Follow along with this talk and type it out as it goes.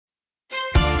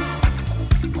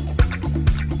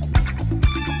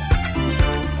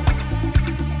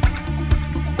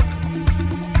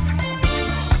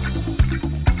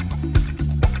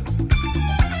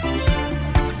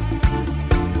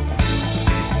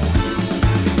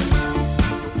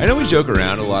I know we joke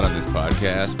around a lot on this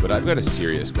podcast, but I've got a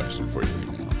serious question for you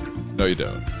right now. No, you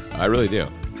don't. I really do.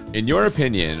 In your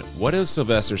opinion, what is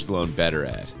Sylvester Stallone better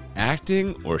at?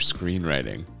 Acting or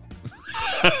screenwriting?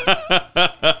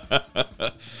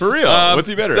 For real, what's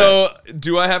he better at? So,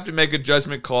 do I have to make a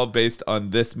judgment call based on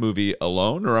this movie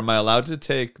alone, or am I allowed to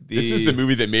take the... This is the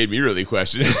movie that made me really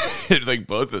question it, like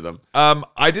both of them.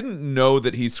 I didn't know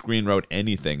that he screenwrote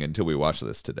anything until we watched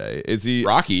this today. Is he...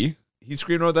 Rocky? He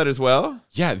screenwrote that as well?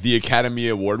 Yeah, the Academy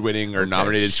Award-winning or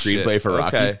nominated screenplay for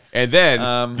Rocky. Okay. And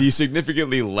then the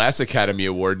significantly less Academy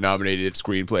Award-nominated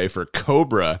screenplay for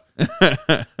Cobra.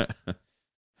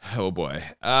 Oh, boy.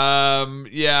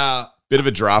 Yeah. Bit of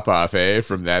a drop-off, eh,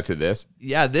 from that to this?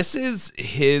 Yeah, this is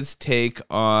his take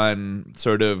on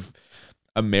sort of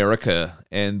America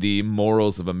and the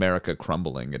morals of America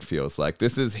crumbling, it feels like.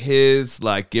 This is his,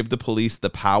 like, give the police the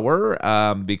power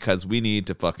because we need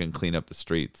to fucking clean up the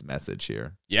streets message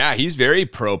here. Yeah, he's very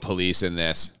pro-police in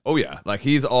this. Oh, yeah. Like,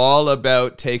 he's all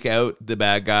about take out the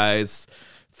bad guys.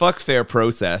 Fuck fair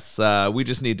process. We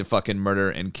just need to fucking murder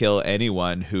and kill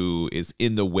anyone who is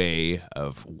in the way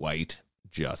of white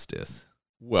justice.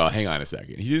 Well, hang on a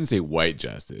second. He didn't say white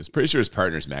justice. Pretty sure his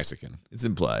partner's Mexican. It's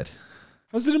implied.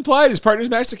 How's it implied? His partner's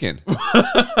Mexican.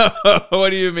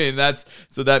 What do you mean? That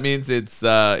means it's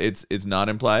not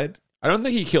implied? I don't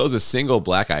think he kills a single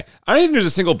black guy. I don't think there's a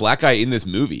single black guy in this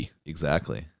movie.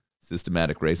 Exactly.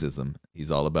 Systematic racism. He's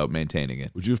all about maintaining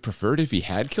it. Would you have preferred if he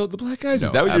had killed the black guys? No,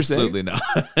 Is that what you're saying? Absolutely not.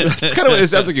 That's kind of what it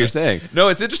sounds like you're saying. No,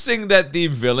 it's interesting that the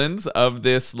villains of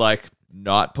this, like,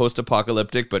 not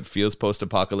post-apocalyptic but feels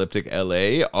post-apocalyptic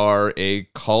LA are a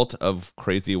cult of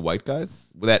crazy white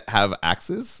guys that have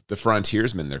axes. The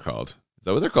Frontiersmen, they're called. Is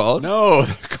that what they're called? No,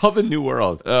 they're called the New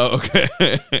World. Oh, okay.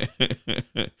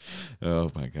 Oh,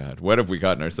 my God. What have we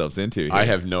gotten ourselves into here? I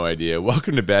have no idea.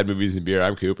 Welcome to Bad Movies and Beer.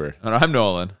 I'm Cooper. And I'm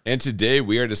Nolan. And today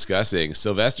we are discussing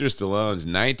Sylvester Stallone's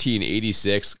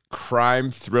 1986 crime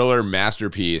thriller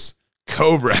masterpiece,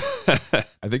 Cobra.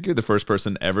 I think you're the first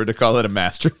person ever to call it a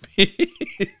masterpiece.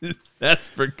 That's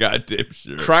for goddamn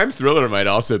sure. Crime thriller might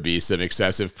also be some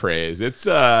excessive praise. It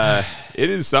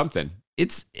is something.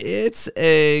 It's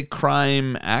a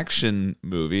crime action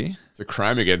movie. It's a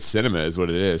crime against cinema is what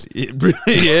it is. It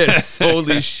really is.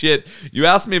 Holy shit. You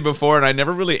asked me before, and I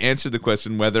never really answered the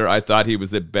question whether I thought he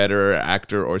was a better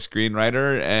actor or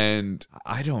screenwriter, and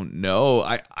I don't know.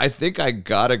 I think I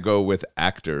gotta go with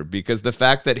actor, because the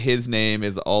fact that his name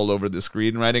is all over the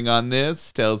screenwriting on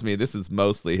this tells me this is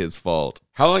mostly his fault.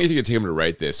 How long do you think it took him to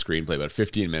write this screenplay? About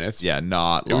 15 minutes? Yeah,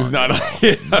 not long. It was not.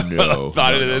 No.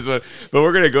 Thought into this one. But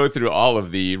we're going to go through all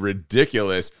of the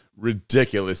ridiculous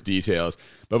details.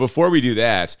 But before we do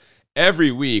that,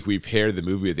 every week we pair the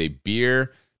movie with a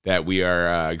beer that we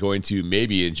are going to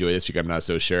maybe enjoy this week. I'm not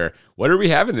so sure. What are we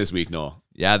having this week, Noel?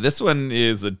 Yeah, this one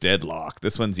is a deadlock.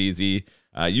 This one's easy.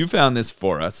 You found this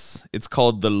for us. It's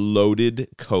called the Loaded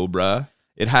Cobra.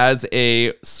 It has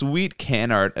a sweet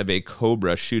can art of a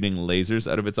cobra shooting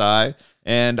lasers out of its eye.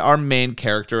 And our main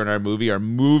character in our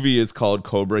movie is called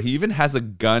Cobra. He even has a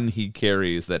gun he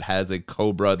carries that has a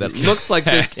cobra that looks like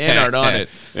this can art on it.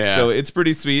 Yeah. So it's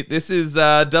pretty sweet. This is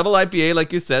double IPA,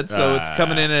 like you said. So it's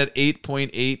coming in at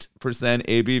 8.8%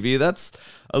 ABV. That's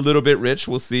a little bit rich.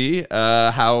 We'll see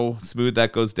how smooth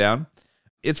that goes down.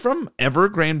 It's from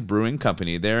Evergreen Brewing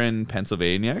Company. They're in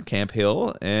Pennsylvania, Camp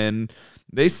Hill, and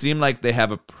they seem like they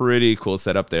have a pretty cool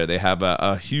setup there. They have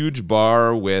a huge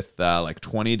bar with like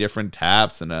 20 different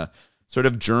taps and a sort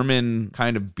of German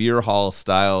kind of beer hall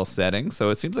style setting. So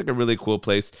it seems like a really cool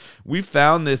place. We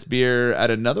found this beer at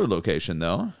another location,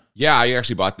 though. Yeah, I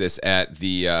actually bought this at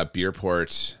the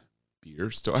Beerport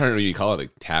beer store. I don't know what you call it,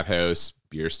 like Tap House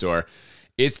beer store.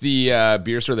 It's the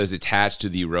beer store that's attached to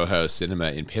the Row House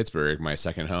Cinema in Pittsburgh, my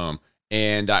second home.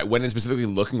 And I went in specifically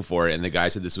looking for it, and the guy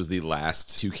said this was the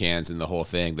last 2 cans in the whole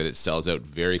thing, that it sells out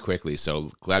very quickly.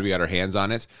 So glad we got our hands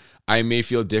on it. I may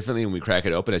feel differently when we crack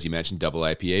it open, as you mentioned, double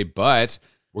IPA, but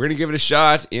we're going to give it a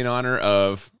shot in honor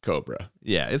of Cobra.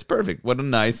 Yeah, it's perfect. What a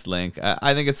nice link.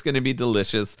 I think it's going to be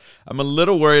delicious. I'm a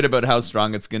little worried about how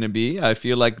strong it's going to be. I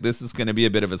feel like this is going to be a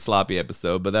bit of a sloppy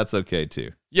episode, but that's okay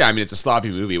too. Yeah, I mean, it's a sloppy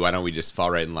movie. Why don't we just fall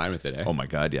right in line with it, eh? Oh my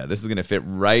God, yeah. This is going to fit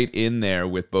right in there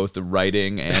with both the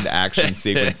writing and action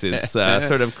sequences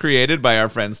sort of created by our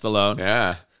friend Stallone.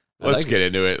 Yeah. Let's get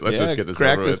into it. Let's just get this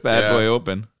crack over this with. bad boy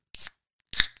open.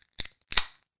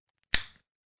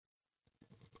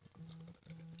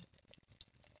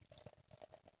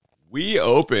 We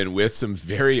open with some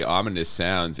very ominous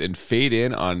sounds and fade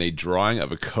in on a drawing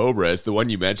of a cobra. It's the one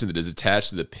you mentioned that is attached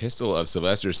to the pistol of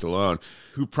Sylvester Stallone,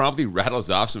 who promptly rattles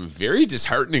off some very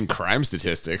disheartening crime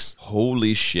statistics.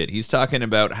 Holy shit. He's talking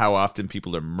about how often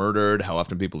people are murdered, how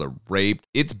often people are raped.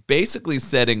 It's basically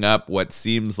setting up what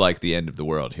seems like the end of the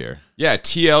world here. Yeah,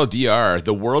 TLDR,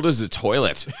 the world is a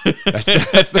toilet.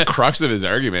 That's the crux of his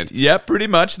argument. Yeah, pretty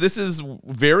much. This is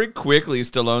very quickly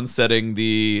Stallone setting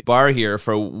the bar here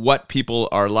for what people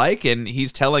are like, and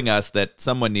he's telling us that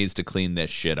someone needs to clean this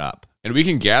shit up. And we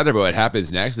can gather by what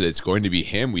happens next that it's going to be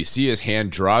him. We see his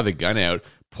hand draw the gun out,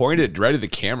 point it right at the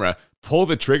camera, pull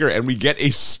the trigger, and we get a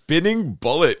spinning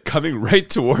bullet coming right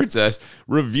towards us,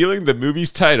 revealing the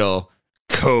movie's title,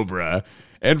 Cobra.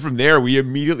 And from there, we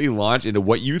immediately launch into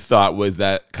what you thought was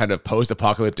that kind of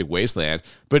post-apocalyptic wasteland.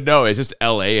 But no, it's just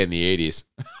LA in the 80s.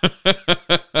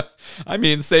 I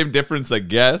mean, same difference, I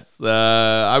guess.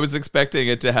 I was expecting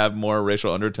it to have more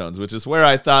racial undertones, which is where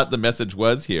I thought the message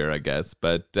was here, I guess.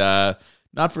 But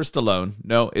not for Stallone.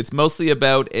 No, it's mostly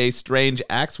about a strange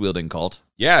axe-wielding cult.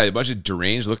 Yeah, a bunch of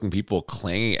deranged-looking people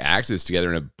clanging axes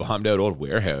together in a bombed-out old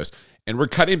warehouse. And we're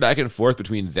cutting back and forth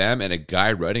between them and a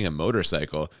guy riding a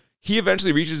motorcycle. He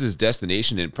eventually reaches his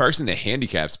destination and parks in a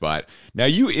handicap spot. Now,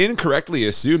 you incorrectly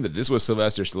assume that this was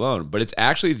Sylvester Stallone, but it's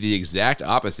actually the exact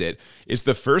opposite. It's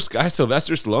the first guy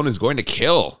Sylvester Stallone is going to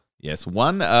kill. Yes,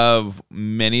 one of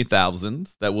many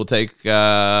thousands that will take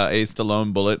a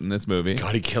Stallone bullet in this movie.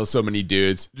 God, he kills so many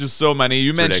dudes. Just so many.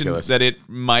 You mentioned ridiculous. that it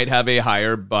might have a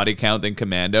higher body count than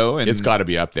Commando. And It's got to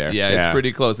be up there. yeah, it's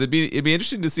pretty close. It'd be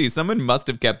interesting to see. Someone must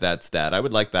have kept that stat. I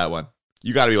would like that one.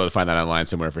 You got to be able to find that online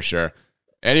somewhere for sure.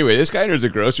 Anyway, this guy enters a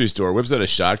grocery store, whips out a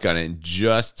shotgun, and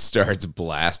just starts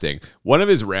blasting. One of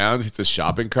his rounds hits a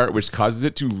shopping cart, which causes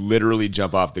it to literally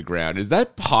jump off the ground. Is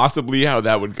that possibly how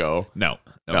that would go? No,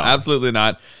 absolutely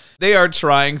not. They are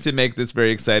trying to make this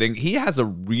very exciting. He has a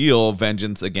real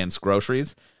vengeance against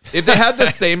groceries. If they had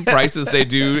the same prices they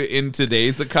do in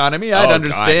today's economy, I'd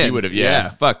understand. God, he would have,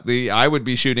 yeah. I would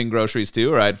be shooting groceries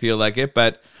too, or I'd feel like it,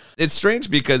 but it's strange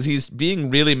because he's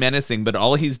being really menacing, but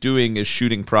all he's doing is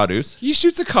shooting produce. He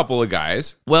shoots a couple of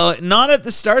guys. Well, not at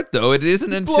the start, though. It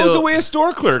isn't until... Blows away a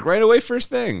store clerk right away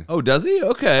first thing. Oh, does he?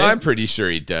 Okay. I'm pretty sure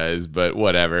he does, but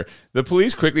whatever. The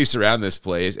police quickly surround this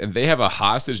place, and they have a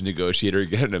hostage negotiator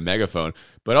get on a megaphone,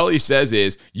 but all he says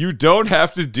is, "You don't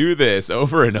have to do this,"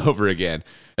 over and over again.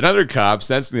 Another cop,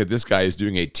 sensing that this guy is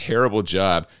doing a terrible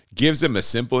job, gives him a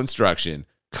simple instruction: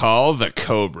 call the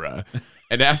Cobra.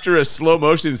 And after a slow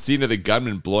motion scene of the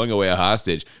gunman blowing away a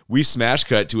hostage, we smash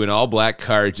cut to an all-black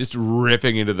car just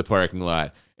ripping into the parking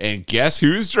lot. And guess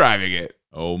who's driving it?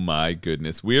 Oh my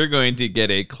goodness. We are going to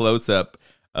get a close-up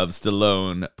of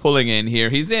Stallone pulling in here.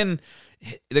 He's in...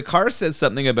 The car says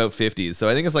something about 50s, so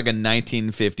I think it's like a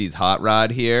 1950s hot rod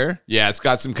here. Yeah, it's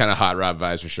got some kind of hot rod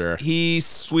vibes for sure. He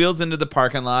wheels into the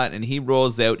parking lot and he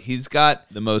rolls out. He's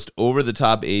got the most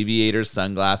over-the-top aviator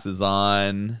sunglasses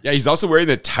on. Yeah, he's also wearing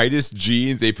the tightest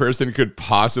jeans a person could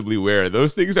possibly wear.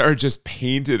 Those things are just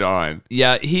painted on.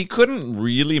 Yeah, he couldn't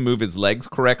really move his legs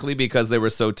correctly because they were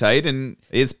so tight, and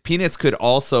his penis could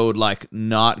also like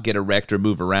not get erect or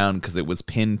move around because it was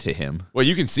pinned to him. Well,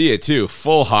 you can see it too.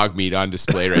 Full hog meat on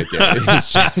display right there.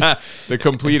 It's just the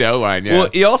complete outline. Yeah. Well,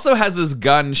 he also has his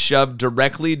gun shoved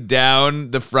directly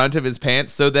down the front of his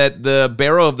pants so that the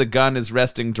barrel of the gun is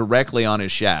resting directly on his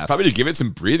shaft. Probably to give it some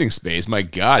breathing space. My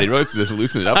God, he really needs to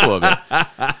loosen it up a little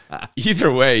bit.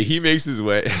 Either way, he makes his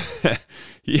way.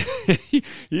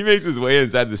 He makes his way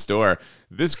inside the store.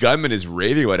 This gunman is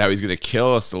raving about how he's going to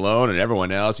kill Stallone and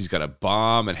everyone else. He's got a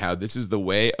bomb and how this is the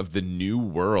way of the new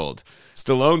world.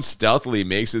 Stallone stealthily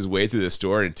makes his way through the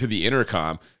store and to the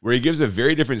intercom, where he gives a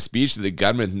very different speech to the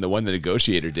gunman than the one the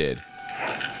negotiator did.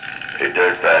 Hey,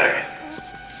 dirtbag.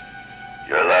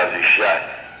 You're a lousy shot.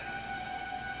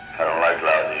 I don't like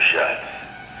lousy shots.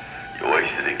 You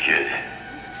wasted a kid.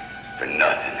 For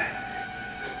nothing.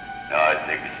 Now I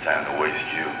think it's time to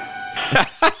waste you.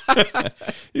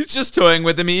 He's just toying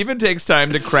with him. He even takes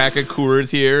time to crack a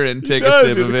Coors here and take a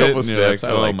sip of it. Sips.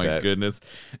 Like, oh my goodness.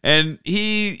 And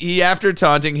he after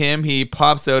taunting him, he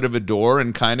pops out of a door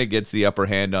and kind of gets the upper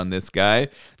hand on this guy.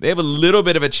 They have a little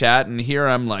bit of a chat, and here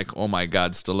I'm like, oh my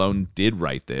God, Stallone did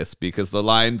write this because the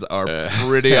lines are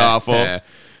pretty awful.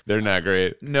 They're not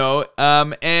great. No,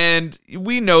 and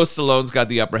we know Stallone's got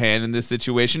the upper hand in this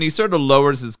situation. He sort of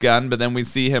lowers his gun, but then we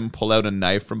see him pull out a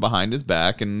knife from behind his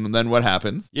back, and then what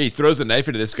happens? Yeah, he throws a knife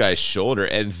into this guy's shoulder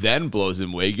and then blows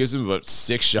him away. He gives him about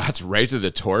 6 shots right to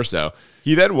the torso.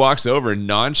 He then walks over and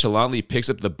nonchalantly picks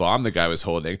up the bomb the guy was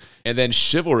holding and then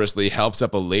chivalrously helps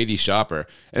up a lady shopper.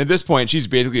 And at this point, she's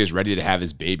basically just ready to have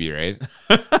his baby, right?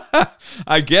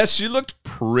 I guess she looked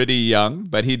pretty young,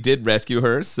 but he did rescue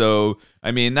her. So,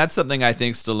 I mean, that's something I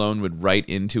think Stallone would write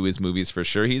into his movies for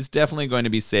sure. He's definitely going to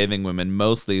be saving women,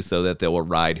 mostly so that they will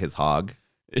ride his hog.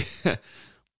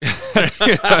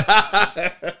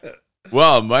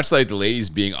 Well, much like the ladies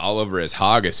being all over his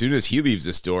hog, as soon as he leaves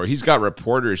the store, he's got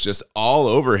reporters just all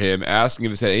over him asking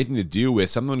if it's had anything to do with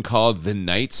someone called the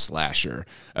Night Slasher.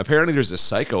 Apparently there's a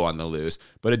psycho on the loose,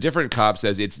 but a different cop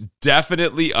says it's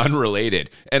definitely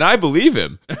unrelated. And I believe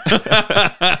him.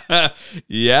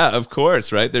 Yeah, of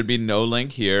course, right? There'd be no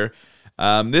link here.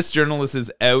 This journalist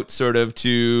is out sort of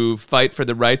to fight for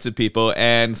the rights of people,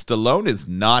 and Stallone is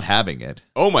not having it.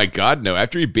 Oh my God, no.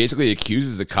 After he basically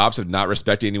accuses the cops of not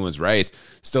respecting anyone's rights,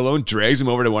 Stallone drags him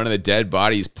over to one of the dead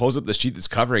bodies, pulls up the sheet that's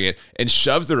covering it, and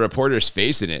shoves the reporter's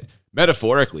face in it.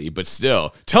 Metaphorically, but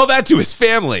still. Tell that to his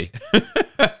family.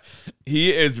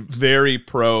 He is very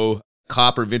pro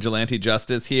cop or vigilante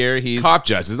justice here. He's Cop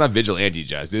justice, not vigilante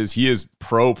justice. He is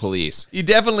pro-police. He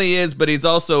definitely is, but he's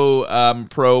also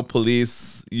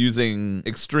pro-police using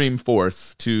extreme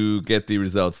force to get the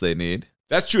results they need.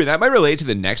 That's true. And that might relate to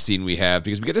the next scene we have,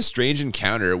 because we get a strange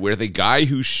encounter where the guy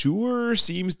who sure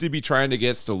seems to be trying to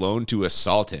get Stallone to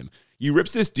assault him, he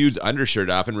rips this dude's undershirt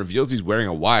off and reveals he's wearing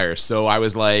a wire. So I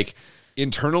was like,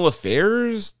 internal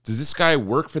affairs? Does this guy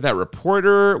work for that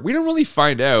reporter? We don't really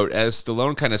find out, as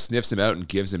Stallone kind of sniffs him out and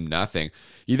gives him nothing.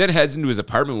 He then heads into his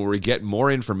apartment where we get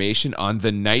more information on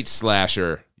the Night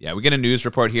Slasher. Yeah, we get a news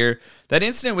report here. That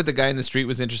incident with the guy in the street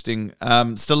was interesting.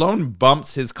 Stallone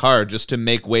bumps his car just to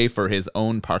make way for his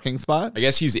own parking spot. I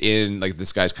guess he's in, like,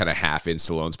 this guy's kind of half in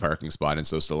Stallone's parking spot, and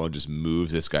so Stallone just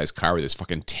moves this guy's car with this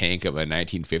fucking tank of a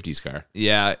 1950s car.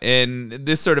 Yeah, and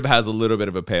this sort of has a little bit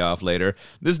of a payoff later.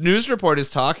 This news report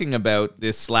is talking about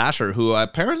this slasher who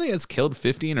apparently has killed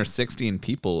 15 or 16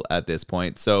 people at this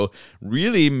point. So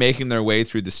really making their way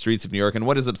through the streets of New York. And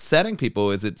what is upsetting people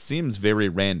is it seems very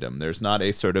random. There's not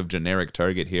a sort of generic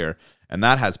target here, and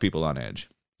that has people on edge.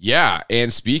 Yeah,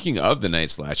 and speaking of the Night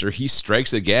Slasher, he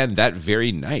strikes again that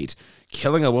very night,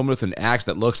 killing a woman with an axe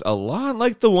that looks a lot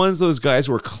like the ones those guys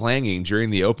were clanging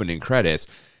during the opening credits.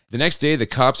 The next day, the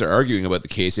cops are arguing about the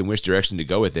case and which direction to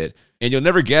go with it, and you'll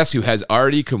never guess who has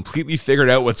already completely figured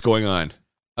out what's going on.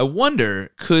 I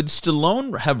wonder, could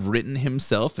Stallone have written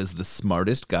himself as the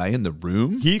smartest guy in the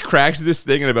room? He cracks this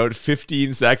thing in about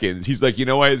 15 seconds. He's like, you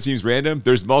know why it seems random?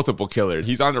 There's multiple killers.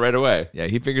 He's on it right away. Yeah,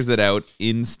 he figures it out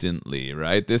instantly,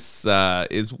 right? This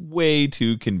is way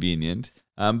too convenient.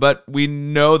 But we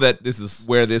know that this is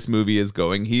where this movie is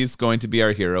going. He's going to be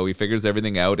our hero. He figures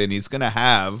everything out, and he's going to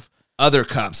have other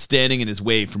cops standing in his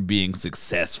way from being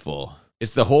successful.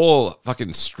 It's the whole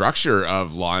fucking structure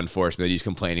of law enforcement that he's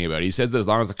complaining about. He says that as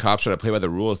long as the cops try to play by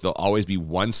the rules, they'll always be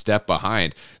one step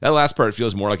behind. That last part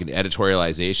feels more like an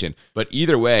editorialization. But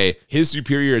either way, his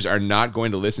superiors are not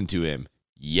going to listen to him.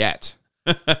 Yet.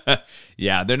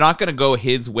 Yeah, they're not going to go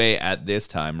his way at this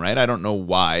time, right? I don't know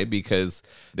why, because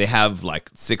they have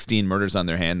like 16 murders on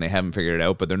their hand. They haven't figured it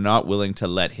out, but they're not willing to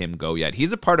let him go yet.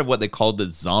 He's a part of what they call the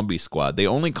zombie squad. They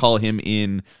only call him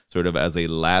in sort of as a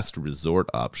last resort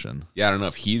option. Yeah, I don't know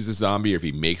if he's a zombie or if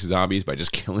he makes zombies by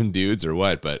just killing dudes or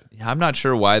what, but yeah, I'm not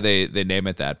sure why they name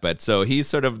it that. But so he's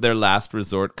sort of their last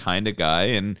resort kind of guy,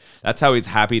 and that's how he's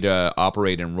happy to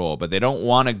operate and roll. But they don't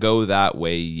want to go that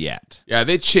way yet. Yeah,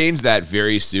 they changed that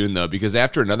very soon, though, because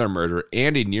after another murder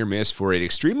and a near miss for an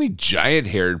extremely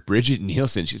giant-haired Bridget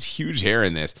Nielsen, she's huge hair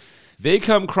in this, they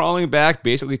come crawling back,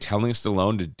 basically telling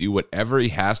Stallone to do whatever he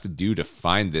has to do to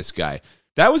find this guy.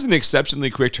 That was an exceptionally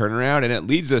quick turnaround, and it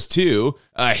leads us to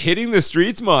a hitting the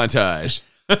streets montage.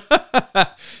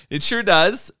 It sure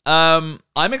does. I'm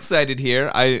excited here.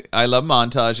 I love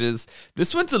montages.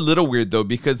 This one's a little weird, though,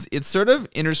 because it's sort of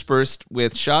interspersed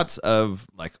with shots of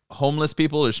like homeless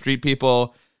people or street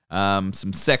people, some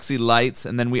sexy lights,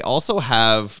 and then we also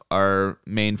have our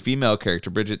main female character,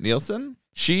 Bridget Nielsen.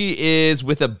 She is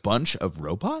with a bunch of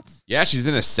robots? Yeah, she's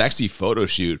in a sexy photo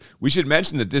shoot. We should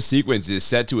mention that this sequence is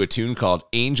set to a tune called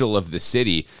Angel of the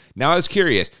City. Now, I was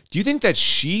curious, do you think that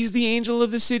she's the angel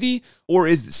of the city, or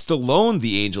is Stallone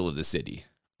the angel of the city?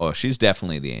 Oh, she's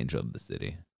definitely the angel of the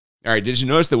city. All right, did you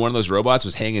notice that one of those robots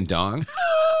was hanging dong?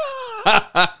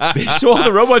 They show all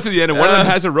the robots at the end, and one of them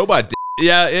has a robot dick.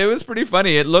 Yeah, it was pretty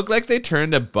funny. It looked like they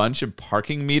turned a bunch of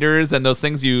parking meters and those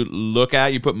things you look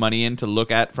at, you put money in to look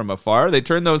at from afar. They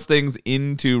turned those things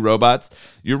into robots.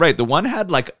 You're right. The one had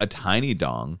like a tiny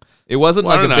dong. It wasn't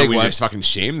like a big we one. just fucking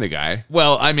shame the guy.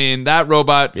 Well, I mean, that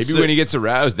robot... Maybe when he gets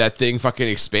aroused, that thing fucking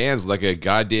expands like a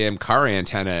goddamn car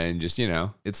antenna and just, you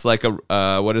know. It's like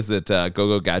a, what is it,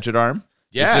 Go-Go Gadget arm?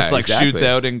 Yeah, it just like exactly. shoots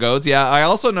out and goes. Yeah, I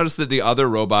also noticed that the other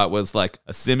robot was like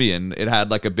a simian. It had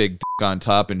like a big dick on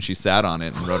top, and she sat on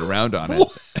it and rode around on it.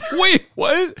 Wait,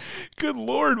 what? Good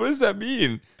Lord, what does that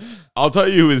mean? I'll tell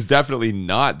you who is definitely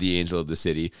not the angel of the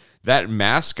city. That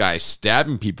masked guy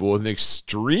stabbing people with an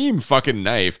extreme fucking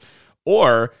knife,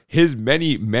 or his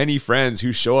many, many friends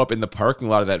who show up in the parking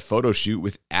lot of that photo shoot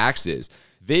with axes.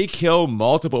 They kill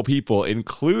multiple people,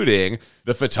 including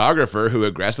the photographer who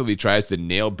aggressively tries to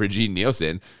nail Brigitte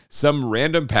Nielsen, some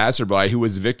random passerby who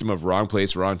was a victim of wrong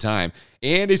place, wrong time,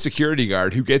 and a security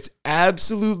guard who gets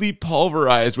absolutely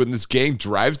pulverized when this gang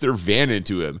drives their van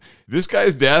into him. This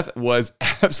guy's death was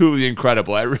absolutely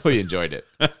incredible. I really enjoyed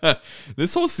it.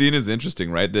 This whole scene is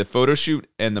interesting, right? The photo shoot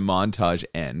and the montage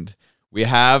end. We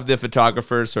have the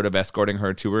photographer sort of escorting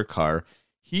her to her car.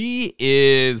 He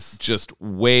is just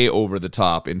way over the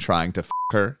top in trying to f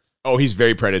her. Oh, he's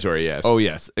very predatory, yes. Oh,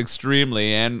 yes,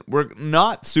 extremely. And we're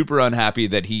not super unhappy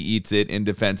that he eats it in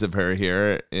defense of her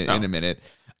here in a minute.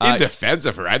 In defense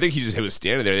of her, I think he was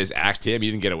standing there. They just axed him.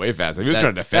 He didn't get away fast. Like, he was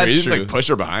trying to defend her. He didn't like push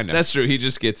her behind him. That's true. He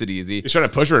just gets it easy. He's trying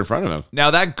to push her in front of him. Now,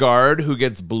 that guard who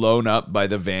gets blown up by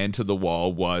the van to the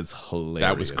wall was hilarious.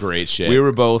 That was great shit. We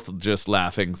were both just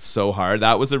laughing so hard.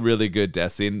 That was a really good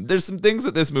death scene. There's some things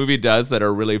that this movie does that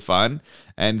are really fun,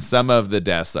 and some of the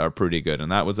deaths are pretty good,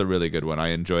 and that was a really good one. I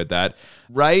enjoyed that.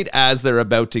 Right as they're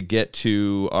about to get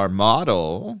to our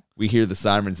model, we hear the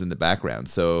sirens in the background,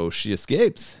 so she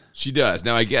escapes. She does.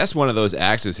 Now, I guess one of those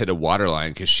axes hit a water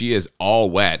line because she is all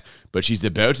wet, but she's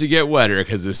about to get wetter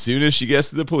because as soon as she gets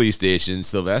to the police station,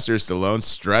 Sylvester Stallone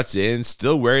struts in,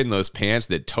 still wearing those pants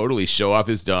that totally show off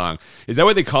his dong. Is that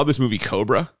why they called this movie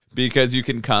Cobra? Because you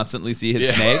can constantly see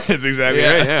his snake? That's exactly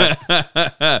right,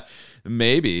 yeah.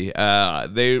 Maybe.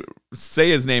 They say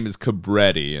his name is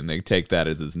Cabretti, and they take that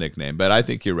as his nickname. But I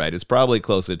think you're right. It's probably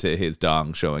closer to his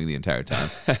dong showing the entire time.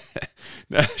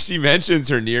 Now, she mentions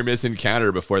her near-miss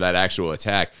encounter before that actual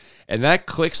attack, and that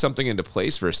clicks something into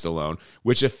place for Stallone,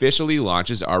 which officially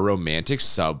launches our romantic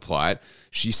subplot.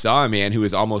 She saw a man who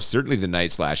is almost certainly the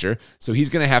Night Slasher, so he's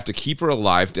going to have to keep her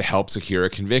alive to help secure a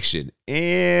conviction.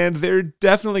 And they're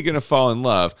definitely going to fall in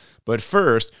love, but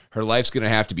first, her life's going to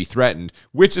have to be threatened,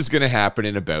 which is going to happen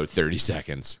in about 30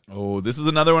 seconds. Oh, this is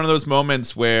another one of those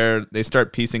moments where they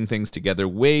start piecing things together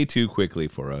way too quickly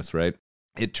for us, right?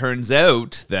 It turns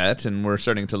out that, and we're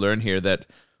starting to learn here, that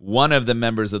one of the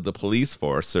members of the police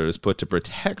force who is put to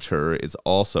protect her is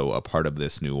also a part of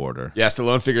this new order. Yeah,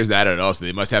 Stallone figures that out also.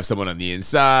 They must have someone on the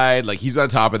inside. Like, he's on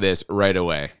top of this right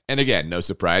away. And again, no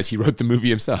surprise, he wrote the movie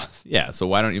himself. Yeah, so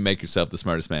why don't you make yourself the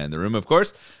smartest man in the room? Of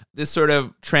course, this sort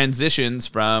of transitions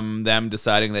from them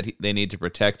deciding that they need to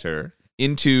protect her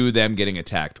into them getting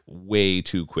attacked way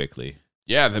too quickly.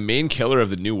 Yeah, the main killer of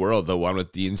the New World, the one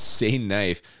with the insane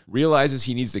knife, realizes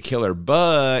he needs to kill her,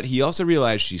 but he also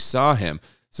realized she saw him.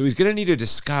 So he's going to need a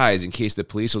disguise in case the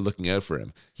police are looking out for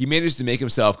him. He managed to make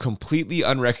himself completely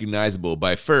unrecognizable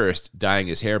by first dyeing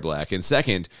his hair black and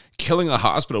second, killing a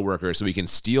hospital worker so he can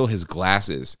steal his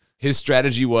glasses. His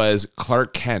strategy was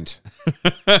Clark Kent.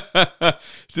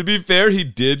 To be fair, he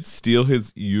did steal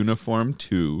his uniform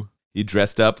too. He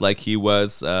dressed up like he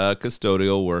was a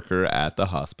custodial worker at the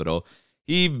hospital.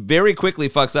 He very quickly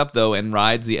fucks up though and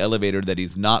rides the elevator that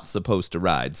he's not supposed to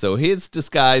ride. So his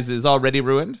disguise is already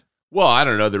ruined. Well, I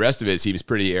don't know. The rest of it seems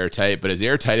pretty airtight, but as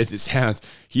airtight as it sounds,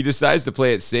 he decides to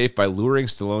play it safe by luring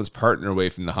Stallone's partner away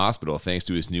from the hospital thanks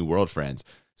to his New World friends.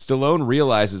 Stallone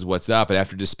realizes what's up, and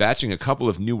after dispatching a couple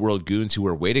of New World goons who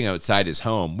were waiting outside his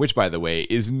home, which, by the way,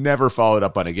 is never followed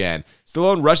up on again,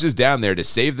 Stallone rushes down there to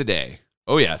save the day.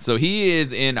 Oh, yeah. So he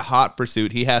is in hot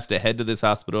pursuit. He has to head to this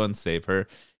hospital and save her.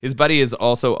 His buddy is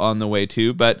also on the way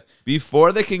too, but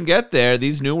before they can get there,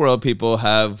 these New World people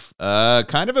have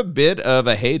kind of a bit of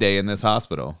a heyday in this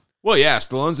hospital. Well, yeah,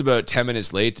 Stallone's about 10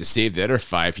 minutes late to save the other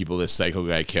 5 people this psycho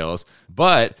guy kills,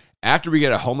 but after we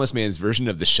get a homeless man's version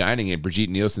of The Shining in Brigitte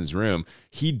Nielsen's room,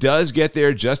 he does get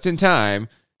there just in time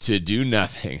to do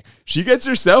nothing. She gets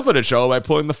herself into trouble by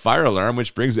pulling the fire alarm,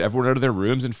 which brings everyone out of their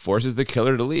rooms and forces the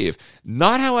killer to leave.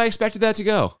 Not how I expected that to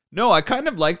go. No, I kind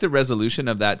of like the resolution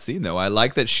of that scene, though. I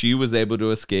like that she was able to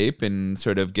escape and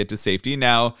sort of get to safety.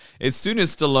 Now, as soon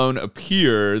as Stallone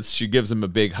appears, she gives him a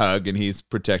big hug, and he's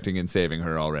protecting and saving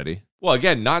her already. Well,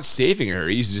 again, not saving her.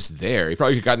 He's just there. He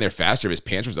probably could have gotten there faster if his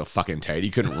pants were so fucking tight.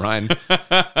 He couldn't run. But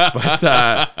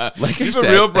like I said,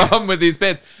 a real problem with these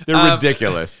pants. They're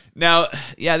ridiculous. Now,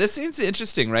 yeah, this scene's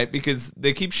interesting, right? Because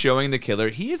they keep showing the killer.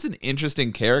 He is an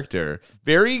interesting character.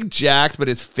 Very jacked, but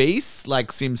his face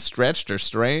like seems stretched or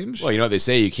strange. Well, you know what they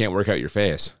say, you can't work out your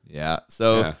face. Yeah,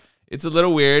 so It's a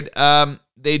little weird.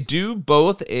 They do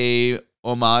both a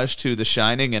homage to The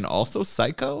Shining and also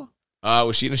Psycho.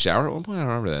 Was she in a shower at one point? I don't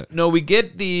remember that. No, we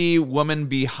get the woman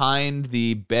behind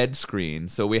the bed screen.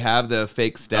 So we have the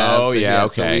fake stabs. Oh, yeah,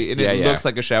 okay. And Yeah, it yeah. looks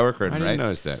like a shower curtain, I didn't right?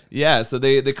 notice that. Yeah, so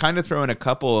they kind of throw in a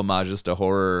couple homages to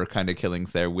horror kind of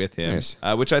killings there with him, Nice.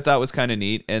 Which I thought was kind of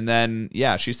neat. And then,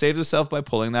 yeah, she saves herself by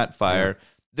pulling that fire. Yeah.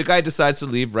 The guy decides to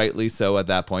leave, rightly so at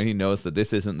that point. He knows that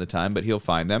this isn't the time, but he'll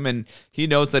find them. And he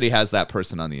knows that he has that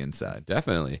person on the inside.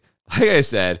 Definitely. Like I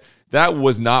said, that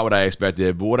was not what I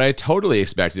expected, but what I totally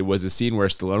expected was a scene where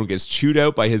Stallone gets chewed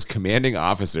out by his commanding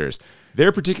officers.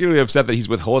 They're particularly upset that he's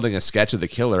withholding a sketch of the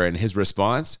killer, and his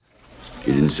response?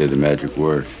 He didn't say the magic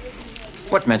word.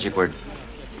 What magic word?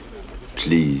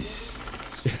 Please.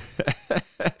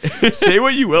 Say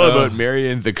what you will about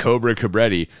Marion the Cobra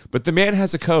Cabretti, but the man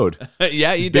has a code.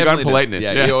 Yeah, he's big on politeness.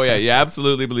 Yeah, Yeah. Oh, yeah, he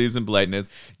absolutely believes in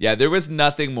politeness. Yeah, there was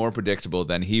nothing more predictable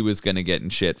than he was going to get in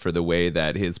shit for the way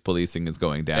that his policing is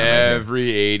going down.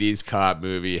 Every 80s cop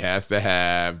movie has to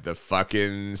have the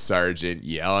fucking sergeant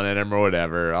yelling at him or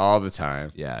whatever all the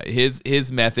time. Yeah,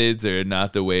 his methods are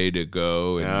not the way to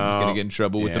go, and he's going to get in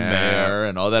trouble with the mayor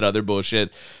and all that other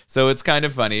bullshit. So it's kind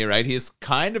of funny, right? He's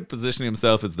kind of positioning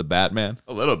himself as the Batman.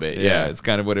 A little bit, Yeah, it's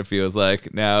kind of what it feels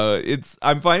like. Now,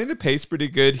 I'm finding the pace pretty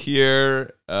good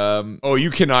here.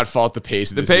 You cannot fault the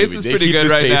pace of The this pace movie. is They pretty keep good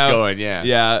this right pace now. Going, yeah.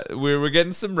 Yeah, we're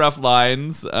getting some rough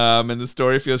lines, and the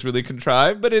story feels really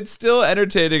contrived, but it's still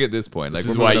entertaining at this point. This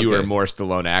Like, is we're why moving you okay. were more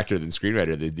Stallone actor than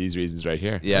screenwriter. These reasons right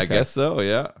here. Yeah, Okay. I guess so,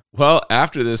 yeah. Well,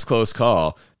 after this close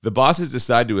call, the bosses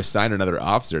decide to assign another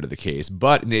officer to the case,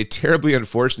 but in a terribly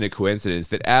unfortunate coincidence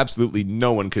that absolutely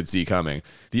no one could see coming,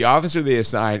 the officer they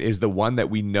assign is the one that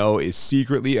we know is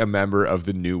secretly a member of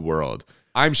the New World.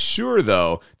 I'm sure,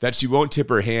 though, that she won't tip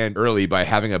her hand early by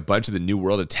having a bunch of the New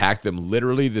World attack them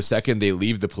literally the second they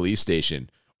leave the police station.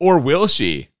 Or will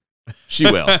she? She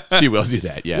will. She will do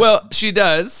that, yes. Well, she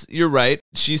does. You're right.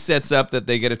 She sets up that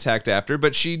they get attacked after,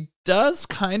 but she does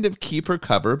kind of keep her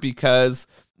cover because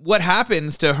what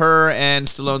happens to her and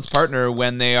Stallone's partner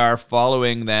when they are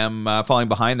following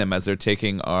behind them as they're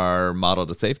taking our model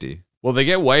to safety? Well, they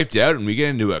get wiped out and we get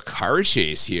into a car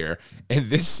chase here. And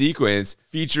this sequence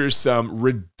features some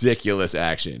ridiculous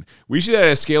action. We should add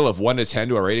a scale of 1 to 10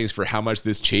 to our ratings for how much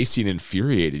this chase scene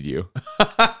infuriated you.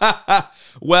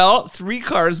 Well, 3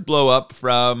 cars blow up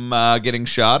from getting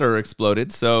shot or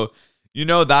exploded. So,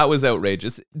 that was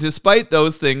outrageous. Despite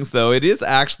those things, though, it is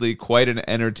actually quite an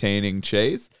entertaining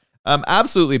chase.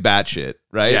 Absolutely batshit,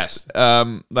 right? Yes.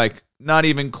 Not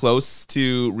even close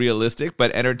to realistic,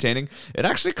 but entertaining. It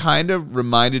actually kind of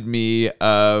reminded me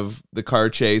of the car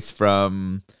chase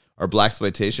from our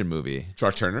blaxploitation movie.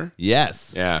 Truck Turner?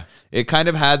 Yes. Yeah. It kind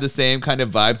of had the same kind of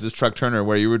vibes as Truck Turner,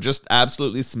 where you were just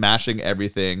absolutely smashing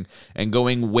everything and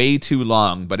going way too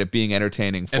long, but it being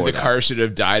entertaining for And the them. car should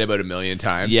have died about 1,000,000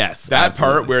 times. Yes, That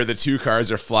absolutely. part where the 2 cars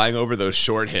are flying over those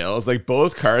short hills, like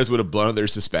both cars would have blown out their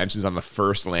suspensions on the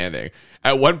first landing.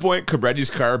 At one point,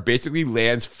 Cabretti's car basically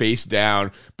lands face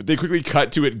down, but they quickly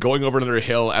cut to it going over another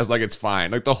hill as like it's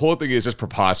fine. Like the whole thing is just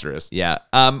preposterous. Yeah.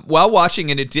 While watching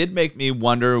it, it did make me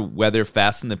wonder whether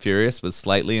Fast and the Furious was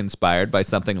slightly inspired by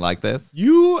something like this.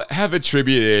 You have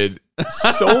attributed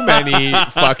so many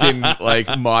fucking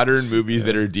like modern movies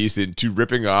that are decent to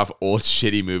ripping off old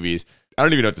shitty movies. I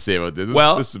don't even know what to say about this.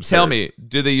 This is absurd. Tell me,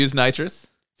 do they use nitrous?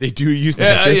 They do use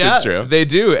nitrous, it's true. They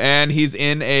do, and he's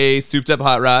in a souped-up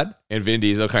hot rod. And Vin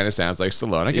Diesel kind of sounds like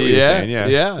Stallone. I get what you're saying.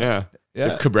 Yeah.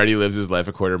 If Cabretti lives his life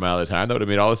a quarter mile at a time, that would have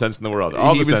made all the sense in the world.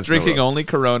 He was drinking only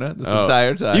Corona this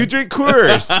entire time. You drink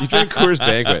Coors. You drink Coors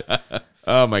Banquet.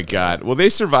 Oh my God. Well, they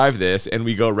survive this, and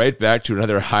we go right back to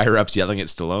another higher-ups yelling at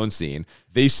Stallone scene.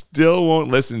 They still won't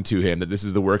listen to him that this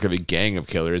is the work of a gang of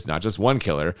killers, not just one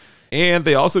killer. And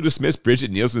they also dismiss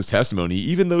Bridget Nielsen's testimony,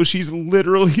 even though she's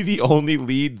literally the only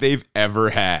lead they've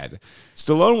ever had.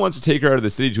 Stallone wants to take her out of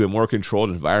the city to a more controlled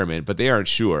environment, but they aren't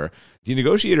sure. The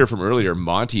negotiator from earlier,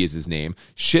 Monty is his name,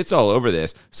 shits all over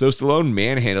this, so Stallone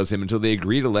manhandles him until they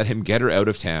agree to let him get her out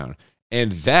of town.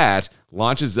 And that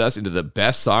launches us into the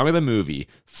best song of the movie,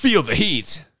 Feel the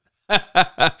Heat.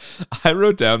 I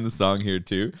wrote down the song here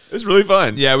too. It's really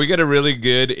fun. Yeah, we get a really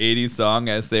good 80s song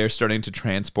as they're starting to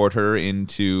transport her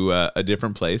into a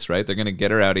different place, right? They're going to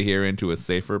get her out of here into a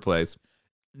safer place.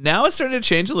 Now it's starting to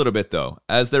change a little bit, though.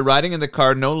 As they're riding in the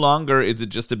car, no longer is it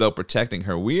just about protecting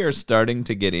her. We are starting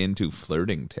to get into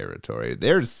flirting territory.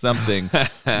 There's something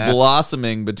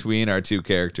blossoming between our two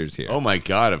characters here. Oh my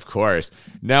God, of course.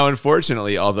 Now,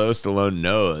 unfortunately, although Stallone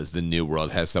knows the New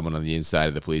World has someone on the inside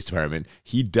of the police department,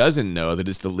 he doesn't know that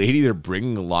it's the lady they're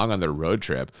bringing along on their road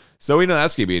trip. So we know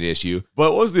that's going to be an issue.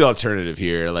 But what was the alternative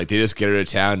here? Like, they just get her to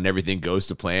town and everything goes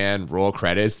to plan, roll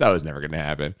credits? That was never going to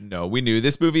happen. No, we knew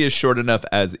this movie is short enough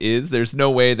as is. There's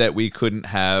no way that we couldn't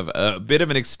have a bit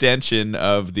of an extension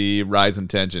of the rise in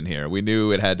tension here. We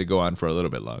knew it had to go on for a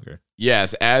little bit longer.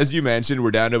 Yes, as you mentioned, we're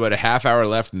down to about a half hour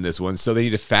left in this one, so they need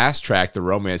to fast track the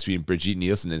romance between Brigitte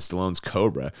Nielsen and Stallone's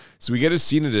Cobra. So we get a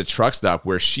scene at a truck stop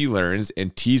where she learns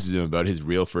and teases him about his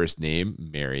real first name,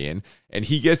 Marion, and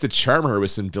he gets to charm her with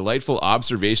some delightful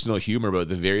observational humor about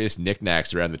the various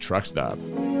knickknacks around the truck stop. Your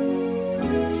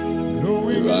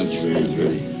entree is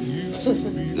ready.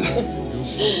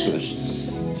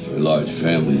 It's for a large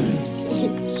family, then.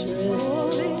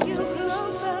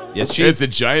 Yes, It's a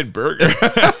giant burger.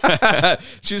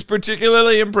 she's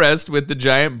particularly impressed with the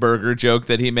giant burger joke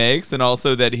that he makes, and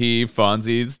also that he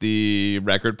Fonzies the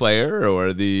record player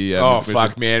or the. Oh,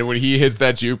 fuck, man. When he hits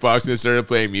that jukebox and started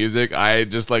playing music, I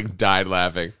just like died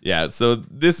laughing. Yeah, so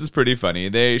this is pretty funny.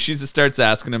 She just starts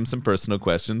asking him some personal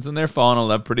questions, and they're falling in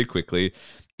love pretty quickly.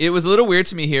 It was a little weird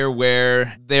to me here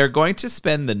where they're going to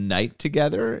spend the night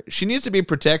together. She needs to be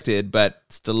protected, but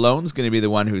Stallone's going to be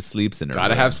the one who sleeps in her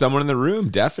Gotta room. have someone in the room,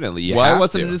 definitely. Why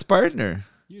wasn't it his partner?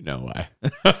 You know why.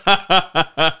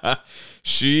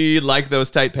 She liked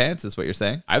those tight pants, is what you're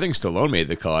saying? I think Stallone made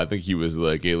the call. I think he was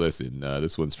like, hey, listen,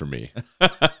 this one's for me.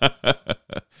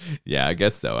 Yeah, I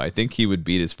guess so. I think he would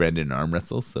beat his friend in an arm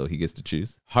wrestle, so he gets to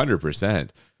choose. 100%.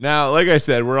 Now, like I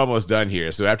said, we're almost done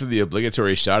here. So after the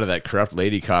obligatory shot of that corrupt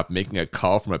lady cop making a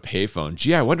call from a payphone,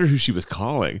 gee, I wonder who she was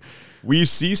calling. We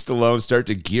see Stallone start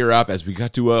to gear up as we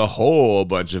got to a whole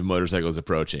bunch of motorcycles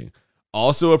approaching.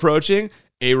 Also approaching,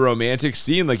 a romantic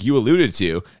scene like you alluded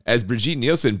to, as Brigitte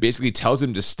Nielsen basically tells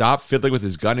him to stop fiddling with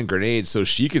his gun and grenades so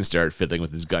she can start fiddling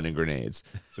with his gun and grenades.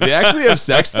 Do they actually have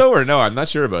sex, though, or no? I'm not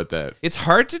sure about that. It's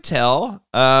hard to tell.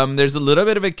 There's a little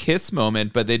bit of a kiss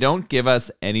moment, but they don't give us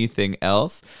anything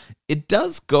else. It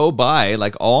does go by,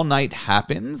 like all night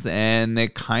happens, and they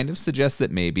kind of suggest that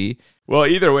maybe. Well,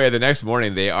 either way, the next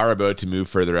morning they are about to move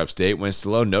further upstate when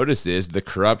Stallone notices the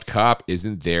corrupt cop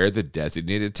isn't there at the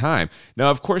designated time.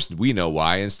 Now, of course, we know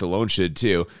why, and Stallone should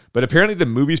too, but apparently the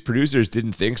movie's producers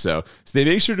didn't think so. So they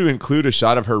make sure to include a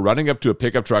shot of her running up to a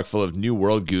pickup truck full of New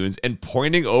World goons and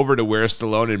pointing over to where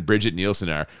Stallone and Brigitte Nielsen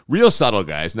are. Real subtle,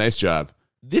 guys. Nice job.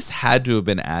 This had to have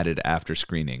been added after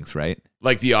screenings, right?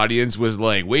 Like the audience was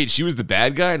like, wait, she was the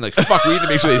bad guy? And like, fuck, we need to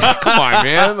make sure they, come on,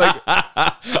 man. Like,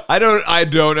 I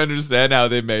don't understand how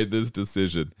they made this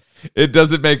decision. It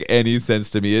doesn't make any sense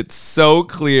to me. It's so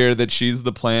clear that she's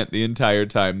the plant the entire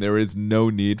time. There is no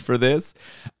need for this.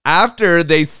 After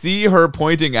they see her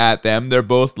pointing at them, they're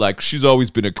both like, she's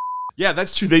always been a yeah,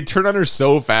 that's true. They turn on her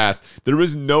so fast. There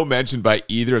was no mention by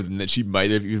either of them that she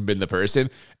might have even been the person.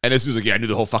 And as soon as like, yeah, I knew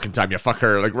the whole fucking time. Yeah, fuck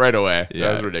her. Like right away. Yeah,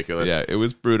 that was ridiculous. Yeah, it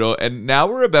was brutal. And now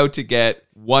we're about to get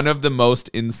one of the most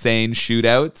insane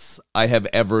shootouts I have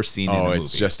ever seen in a movie. Oh,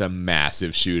 it's just a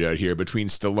massive shootout here between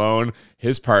Stallone,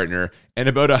 his partner, and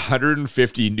about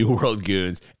 150 New World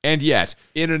goons. And yet,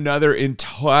 in another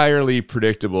entirely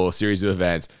predictable series of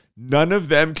events, none of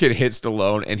them can hit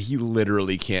Stallone, and he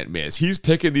literally can't miss. He's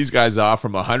picking these guys off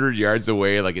from 100 yards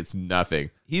away like it's nothing.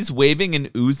 He's waving an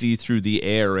Uzi through the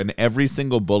air, and every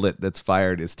single bullet that's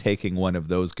fired is taking one of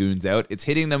those goons out. It's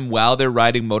hitting them while they're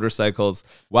riding motorcycles,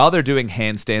 while they're doing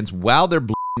handstands, while they're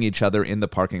each other in the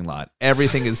parking lot.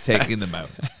 Everything is taking them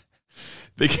out.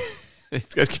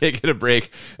 These guys can't get a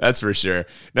break, that's for sure.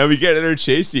 Now we get in our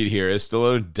chase scene here as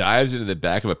Stallone dives into the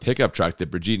back of a pickup truck that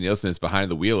Brigitte Nielsen is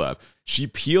behind the wheel of. She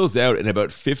peels out and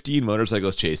about 15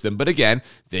 motorcycles chase them, but again,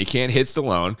 they can't hit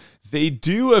Stallone. They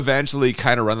do eventually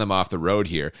kind of run them off the road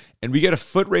here, and we get a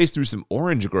foot race through some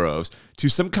orange groves to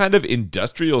some kind of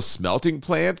industrial smelting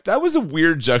plant. That was a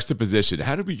weird juxtaposition.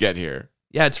 How did we get here?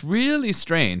 Yeah, it's really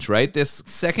strange, right? This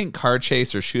second car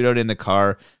chase or shootout in the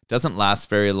car doesn't last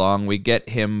very long. We get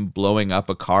him blowing up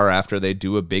a car after they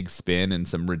do a big spin and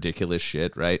some ridiculous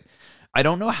shit, right? I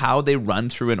don't know how they run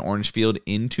through an orange field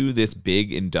into this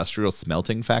big industrial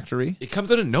smelting factory. It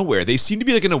comes out of nowhere. They seem to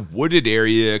be like in a wooded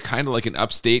area, kind of like an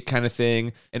upstate kind of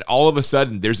thing. And all of a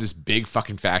sudden, there's this big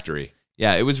fucking factory.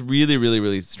 Yeah, it was really, really,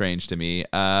 really strange to me.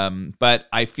 But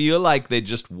I feel like they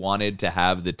just wanted to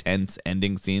have the tense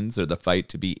ending scenes or the fight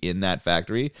to be in that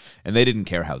factory, and they didn't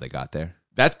care how they got there.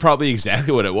 That's probably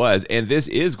exactly what it was, and this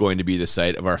is going to be the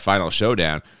site of our final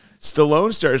showdown.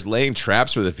 Stallone starts laying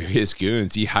traps for the various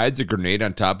goons. He hides a grenade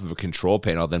on top of a control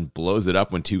panel, then blows it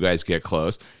up when two guys get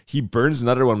close. He burns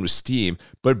another one with steam,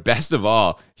 but best of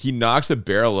all, he knocks a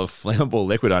barrel of flammable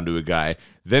liquid onto a guy,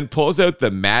 then pulls out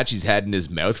the match he's had in his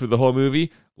mouth for the whole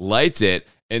movie, lights it,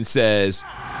 and says,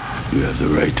 You have the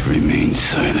right to remain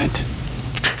silent.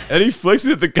 And he flicks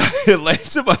it at the guy and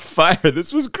lights him on fire.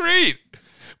 This was great.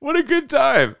 What a good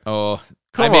time. Oh,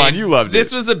 Come on, you loved it.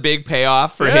 This was a big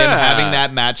payoff for him having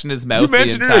that match in his mouth. You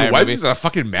mentioned the it. entire Why movie. is this a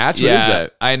fucking match? What is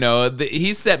that? I know.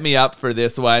 He set me up for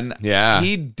this one. Yeah.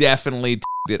 He definitely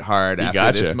it hard after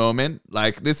gotcha. this moment.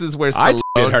 Like, this is where I Stallone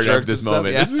it hard jerked after this himself.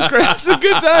 moment. Yeah. This is great. This is a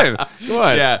good time. Come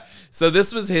on. Yeah. So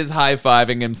this was his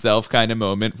high-fiving himself kind of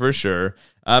moment for sure.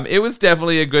 It was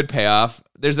definitely a good payoff.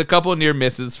 There's a couple near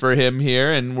misses for him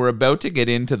here, and we're about to get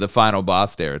into the final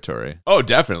boss territory. Oh,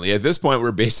 definitely. At this point,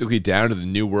 we're basically down to the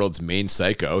New World's main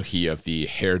psycho, he of the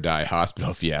hair dye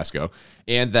hospital fiasco,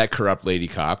 and that corrupt lady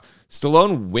cop.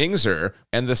 Stallone wings her,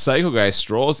 and the psycho guy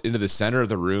strolls into the center of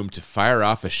the room to fire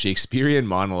off a Shakespearean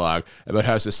monologue about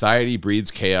how society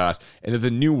breeds chaos and that the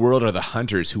New World are the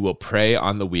hunters who will prey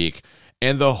on the weak.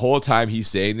 And the whole time he's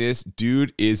saying this,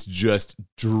 dude is just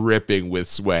dripping with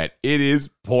sweat. It is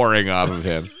pouring off of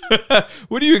him.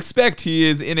 What do you expect? He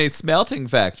is in a smelting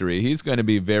factory. He's going to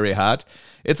be very hot.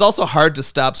 It's also hard to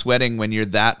stop sweating when you're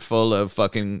that full of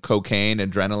fucking cocaine,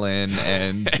 adrenaline,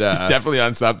 and He's definitely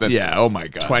on something. yeah. Oh my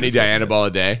god. 20 Dianabol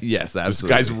a day. Yes, This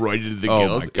absolutely. guy's roided to the Oh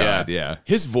gills. my God, yeah.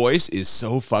 His voice is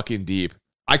so fucking deep.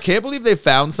 I can't believe they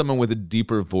found someone with a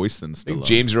deeper voice than I think Stallone.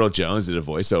 James Earl Jones did a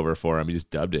voiceover for him. He just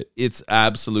dubbed it. It's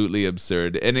absolutely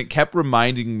absurd, and it kept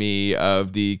reminding me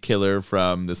of the killer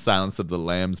from the Silence of the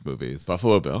Lambs movies.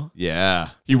 Buffalo Bill. Yeah.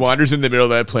 He wanders in the middle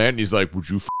of that plant and he's like, would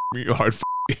you me?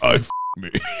 I'd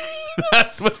me.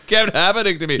 That's what kept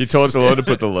happening to me. He told Stallone to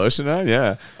put the lotion on?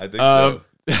 Yeah. I think so.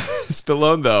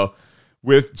 Stallone, though,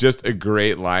 with just a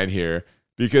great line here,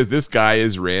 because this guy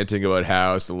is ranting about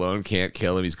how Stallone can't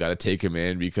kill him. He's got to take him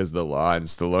in because of the law. And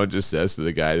Stallone just says to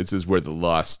the guy, this is where the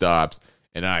law stops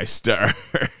and I start.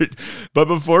 But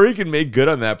before he can make good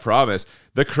on that promise,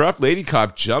 the corrupt lady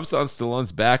cop jumps on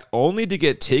Stallone's back only to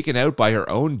get taken out by her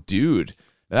own dude.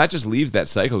 Now that just leaves that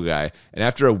psycho guy, and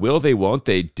after a will they won't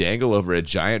they dangle over a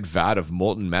giant vat of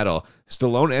molten metal,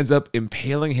 Stallone ends up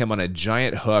impaling him on a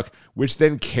giant hook, which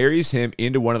then carries him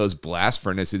into one of those blast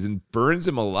furnaces and burns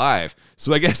him alive.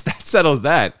 So I guess that settles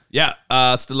that. Yeah,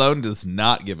 Stallone does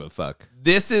not give a fuck.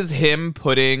 This is him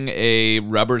putting a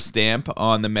rubber stamp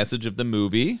on the message of the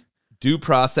movie. Due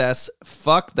process,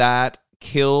 fuck that,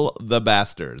 kill the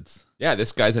bastards. Yeah,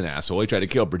 this guy's an asshole. He tried to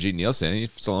kill Brigitte Nielsen, and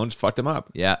Stallone just fucked him up.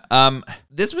 Yeah.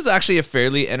 This was actually a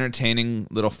fairly entertaining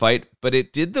little fight, but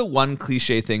it did the one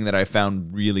cliche thing that I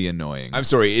found really annoying. I'm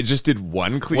sorry, it just did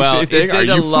one cliche well, thing? it did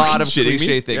Are a you lot of fucking shitting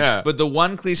cliche me? things. Yeah. But the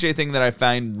one cliche thing that I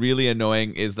find really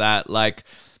annoying is that, like,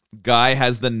 guy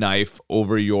has the knife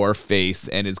over your face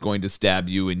and is going to stab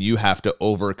you, and you have to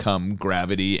overcome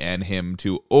gravity and him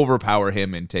to overpower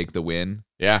him and take the win.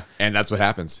 Yeah, and that's what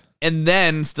happens. And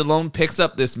then Stallone picks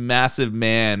up this massive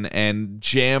man and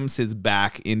jams his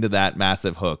back into that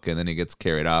massive hook, and then he gets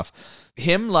carried off.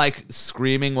 Him, like,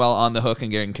 screaming while on the hook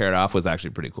and getting carried off was actually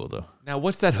pretty cool, though. Now,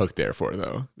 what's that hook there for,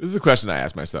 though? This is a question I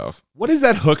ask myself. What is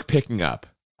that hook picking up?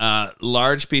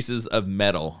 Large pieces of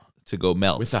metal to go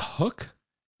melt. With a hook?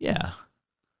 Yeah.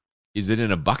 Is it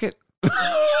in a bucket?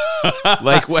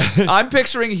 Like what? I'm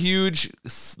picturing huge,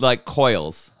 like,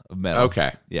 coils of metal.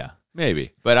 Okay, Yeah.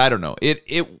 maybe. But I don't know. It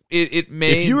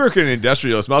made... If you work in an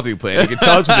industrial smelting plant, you can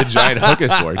tell us what the giant hook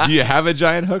is for. Do you have a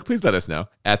giant hook? Please let us know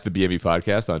at the BME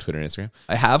Podcast on Twitter and Instagram.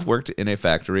 I have worked in a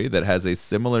factory that has a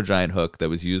similar giant hook that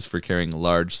was used for carrying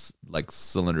large, like,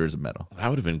 cylinders of metal. That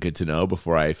would have been good to know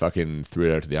before I fucking threw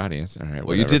it out to the audience. All right,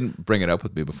 Well, you whatever. didn't bring it up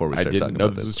with me before we I started didn't talking know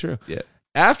about this was true. Yeah.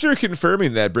 After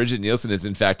confirming that Brigitte Nielsen is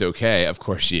in fact okay, of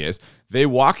course she is, they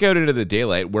walk out into the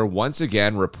daylight where once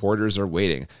again reporters are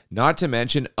waiting, not to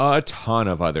mention a ton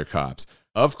of other cops.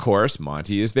 Of course,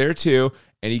 Monty is there too,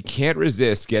 and he can't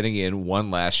resist getting in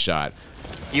one last shot.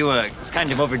 You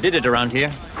kind of overdid it around here.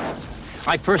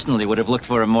 I personally would have looked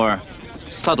for a more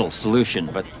subtle solution,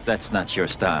 but that's not your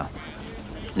style.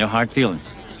 No hard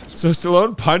feelings. So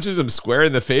Stallone punches him square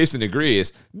in the face and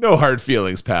agrees, no hard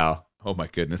feelings, pal. Oh my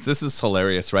goodness, this is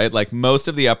hilarious, right? Like, most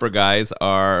of the upper guys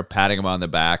are patting him on the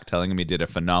back, telling him he did a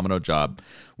phenomenal job,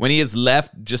 when he is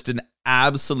left just an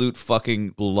absolute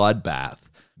fucking bloodbath.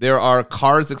 There are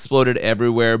cars exploded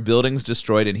everywhere, buildings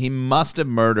destroyed, and he must have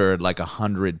murdered like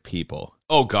 100 people.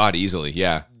 Oh God, easily,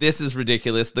 yeah. This is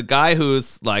ridiculous. The guy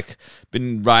who's, like,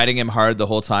 been riding him hard the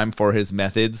whole time for his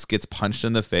methods gets punched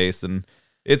in the face, and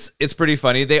It's pretty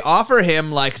funny. They offer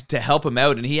him like to help him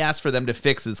out, and he asks for them to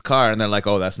fix his car, and they're like,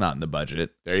 "Oh, that's not in the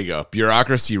budget." There you go.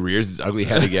 Bureaucracy rears its ugly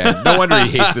head again. No wonder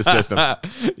he hates the system.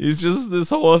 He's just, this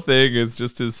whole thing is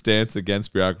just his stance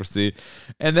against bureaucracy.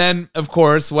 And then, of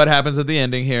course, what happens at the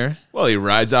ending here? Well, he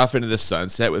rides off into the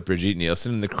sunset with Brigitte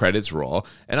Nielsen and the credits roll.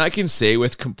 And I can say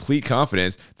with complete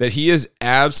confidence that he is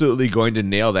absolutely going to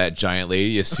nail that giant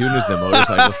lady as soon as the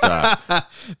motorcycle stops.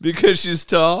 Because she's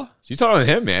tall. She's taller than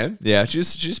him, man. Yeah,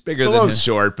 she's bigger than him. Stallone's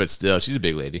short, but still, she's a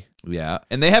big lady. Yeah,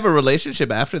 and they have a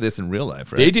relationship after this in real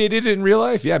life, right? They did it in real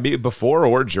life. Yeah, maybe before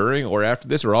or during or after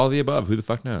this or all of the above. Who the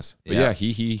fuck knows? But yeah,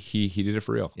 he did it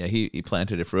for real. Yeah, he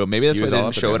planted it for real. Maybe that's why they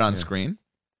didn't show it on screen.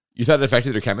 You thought it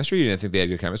affected their chemistry? You didn't think they had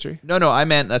good chemistry? No, I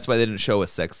meant that's why they didn't show a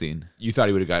sex scene. You thought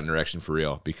he would have gotten an erection for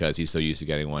real because he's so used to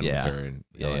getting one with her in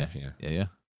real life. Yeah.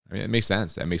 I mean, it makes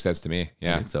sense. That makes sense to me.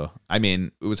 Yeah. I think so. I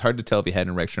mean, it was hard to tell if he had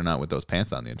an erection or not with those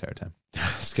pants on the entire time.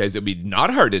 Because it'd be not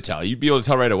hard to tell. You'd be able to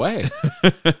tell right away.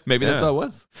 Maybe that's all it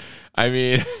was. I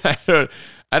mean, I don't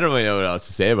really know what else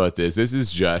to say about this. This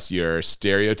is just your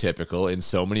stereotypical, in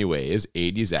so many ways,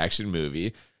 80s action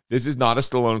movie. This is not a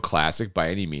Stallone classic by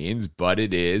any means, but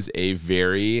it is a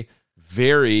very,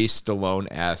 very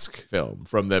Stallone-esque film.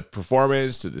 From the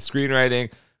performance to the screenwriting,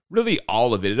 really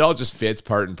all of it. It all just fits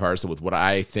part and parcel with what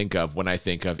I think of when I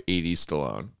think of 80s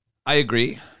Stallone. I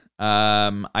agree.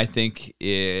 I think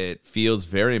it feels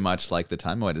very much like the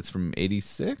time. It's from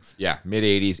 86? Yeah,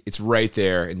 mid-80s. It's right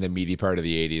there in the meaty part of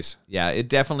the 80s. Yeah, it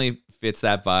definitely fits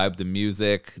that vibe. The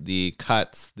music, the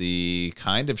cuts, the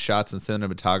kind of shots and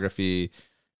cinematography,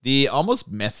 the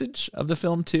almost message of the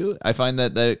film, too. I find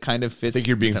that it kind of fits. I think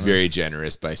you're being very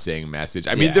generous by saying message.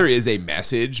 I mean, there is a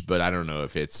message, but I don't know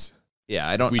if it's...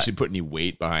 Yeah, we should put any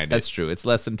weight behind it. That's true. It's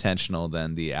less intentional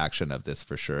than the action of this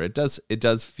for sure. It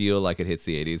does feel like it hits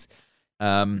the 80s.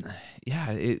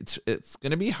 It's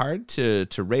going to be hard to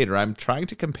rate, or I'm trying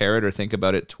to compare it or think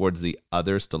about it towards the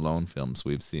other Stallone films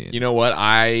we've seen. You know what?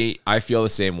 I feel the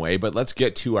same way, but let's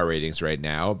get to our ratings right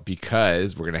now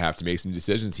because we're going to have to make some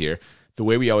decisions here. The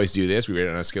way we always do this, we rate it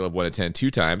on a scale of 1 to 10 two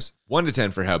times. 1 to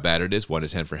 10 for how bad it is, 1 to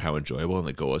 10 for how enjoyable, and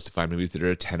the goal is to find movies that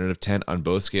are a 10 out of 10 on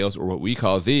both scales, or what we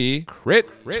call the Crit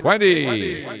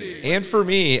 20. And for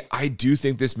me, I do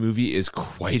think this movie is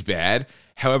quite bad.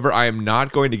 However, I am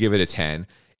not going to give it a 10.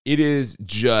 It is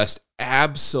just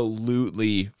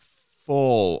absolutely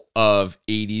full of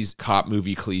 80s cop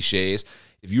movie cliches.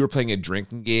 If you were playing a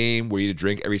drinking game where you had to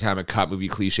drink every time a cop movie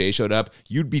cliche showed up,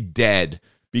 you'd be dead.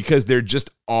 Because they're just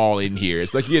all in here.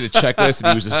 It's like he had a checklist and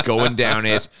he was just going down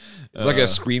it. It's like a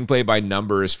screenplay by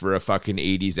numbers for a fucking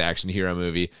 80s action hero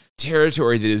movie.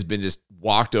 Territory that has been just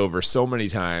walked over so many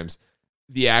times.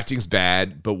 The acting's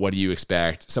bad, but what do you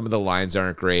expect? Some of the lines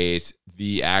aren't great.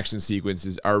 The action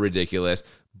sequences are ridiculous.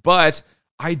 But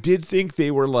I did think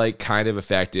they were like kind of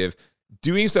effective.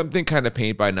 Doing something kind of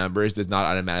paint by numbers does not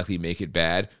automatically make it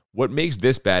bad. What makes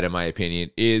this bad, in my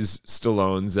opinion, is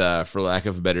Stallone's, for lack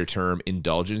of a better term,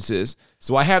 indulgences.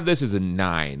 So I have this as a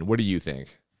 9. What do you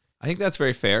think? I think that's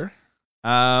very fair.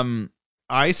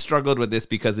 I struggled with this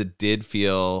because it did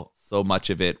feel so much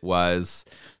of it was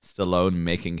Stallone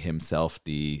making himself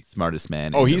the smartest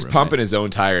man. Oh, he's pumping his own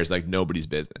tires like nobody's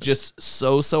business. Just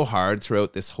so hard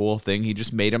throughout this whole thing. He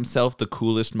just made himself the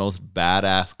coolest, most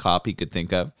badass cop he could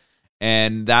think of.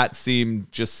 And that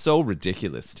seemed just so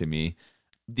ridiculous to me.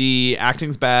 The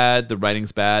acting's bad, the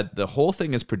writing's bad, the whole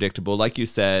thing is predictable. Like you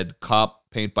said, cop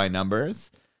paint by numbers.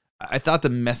 I thought the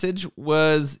message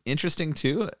was interesting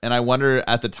too, and I wonder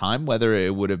at the time whether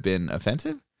it would have been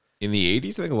offensive. In the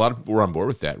 80s, I think a lot of people were on board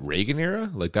with that. Reagan era?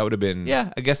 Like that would have been...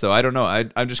 Yeah, I guess so. I don't know.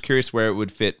 I'm just curious where it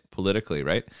would fit politically,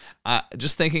 right?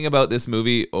 Just thinking about this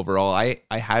movie overall, I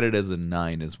had it as a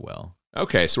 9 as well.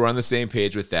 Okay, so we're on the same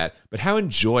page with that. But how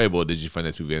enjoyable did you find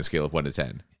this movie on a scale of 1 to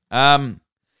 10?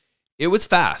 It was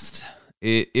fast.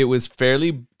 It was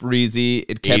fairly breezy.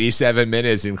 It kept 87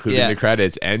 minutes, including the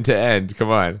credits, end to end.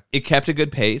 Come on. It kept a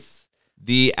good pace.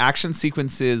 The action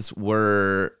sequences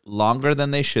were longer than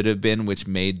they should have been, which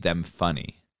made them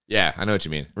funny. Yeah, I know what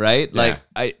you mean. Right? Yeah.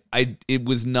 Like it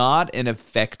was not an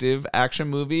effective action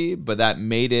movie, but that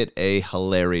made it a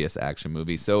hilarious action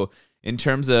movie. So in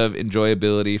terms of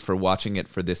enjoyability for watching it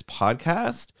for this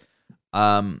podcast,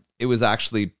 it was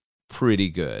actually pretty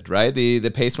good, right? The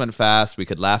pace went fast. We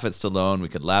could laugh at Stallone. We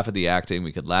could laugh at the acting.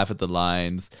 We could laugh at the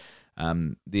lines.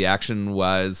 The action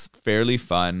was fairly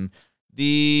fun.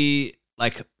 The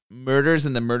murders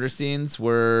and the murder scenes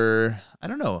were, I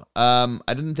don't know.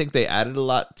 I didn't think they added a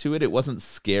lot to it. It wasn't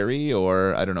scary,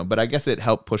 or I don't know, but I guess it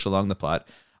helped push along the plot.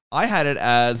 I had it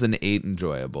as an 8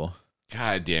 enjoyable.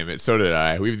 God damn it. So did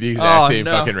I. We have the exact same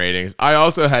fucking ratings. I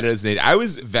also had it as an 8. I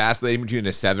was vacillating between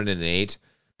a 7 and an 8.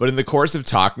 But in the course of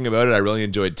talking about it, I really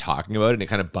enjoyed talking about it, and it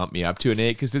kind of bumped me up to an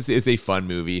 8 because this is a fun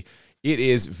movie. It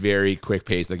is very quick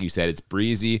paced, like you said. It's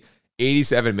breezy,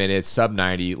 87 minutes, sub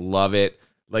 90, love it.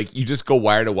 Like, you just go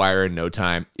wire to wire in no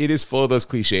time. It is full of those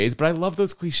cliches, but I love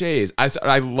those cliches.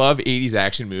 I love 80s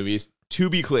action movies. To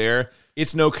be clear,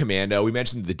 it's no Commando. We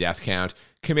mentioned the death count.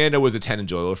 Commando was a 10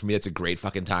 enjoyable for me. It's a great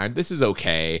fucking time. This is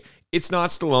okay. It's not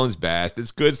Stallone's best.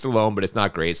 It's good Stallone, but it's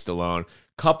not great Stallone.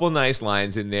 Couple nice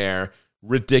lines in there.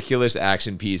 Ridiculous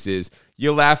action pieces.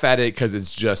 You laugh at it because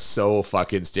it's just so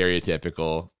fucking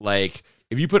stereotypical. Like,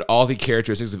 if you put all the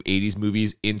characteristics of 80s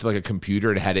movies into like a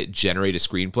computer and had it generate a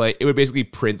screenplay, it would basically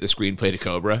print the screenplay to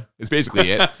Cobra. It's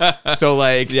basically it. So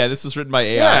like, Yeah, this was written by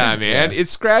AI. yeah, man, it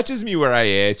scratches me where I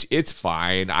itch. It's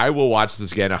fine. I will watch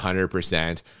this again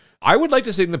 100%. I would like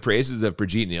to sing the praises of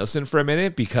Brigitte Nielsen for a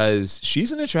minute because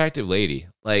she's an attractive lady.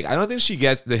 Like, I don't think she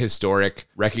gets the historic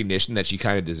recognition that she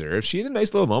kind of deserves. She had a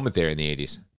nice little moment there in the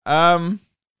 80s.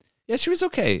 Yeah, she was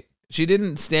okay. She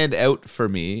didn't stand out for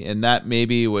me, and that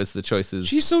maybe was the choices.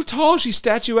 She's so tall. She's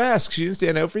statuesque. She didn't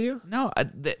stand out for you? No,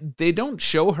 they don't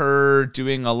show her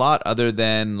doing a lot other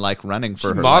than like running for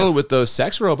She her modeled life. with those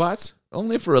sex robots.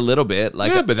 Only for a little bit.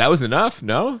 Like, Yeah, but that was enough,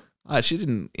 no? she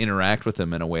didn't interact with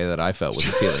them in a way that I felt was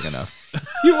appealing enough.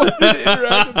 You wanted to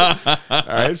interact with them.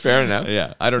 All right, fair enough.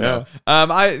 Yeah, I don't know.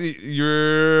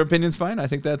 Your opinion's fine. I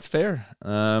think that's fair.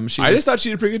 I just thought she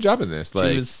did a pretty good job in this. Like,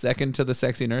 she was second to the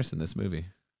sexy nurse in this movie.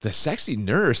 the sexy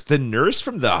nurse, the nurse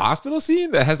from the hospital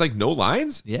scene that has like no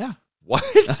lines? Yeah. What?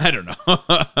 I don't know.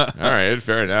 All right,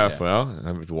 fair enough. Yeah. Well, I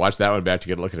have to watch that one back to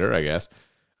get a look at her, I guess.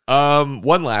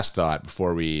 One last thought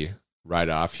before we ride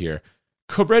off here.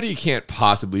 Cobretti can't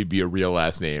possibly be a real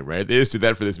last name, right? They just did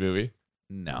that for this movie.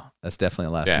 No, that's definitely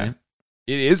a last Yeah. name.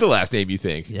 It is a last name, you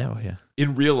think? Yeah, well, yeah.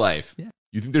 In real life? Yeah.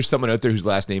 You think there's someone out there whose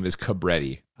last name is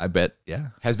Cobretti? I bet. Yeah,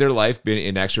 Has their life been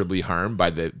inexorably harmed by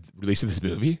the release of this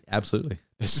movie? absolutely.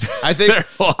 This is- I think. their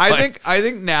whole life. I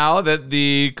think now that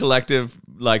the collective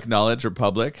like knowledge or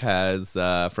public has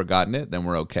forgotten it, then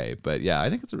we're okay. But yeah, I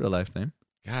think it's a real life name.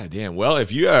 God damn. Well,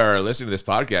 if you are listening to this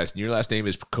podcast and your last name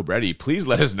is Cobretti, please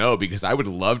let us know because I would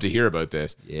love to hear about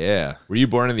this. Yeah. Were you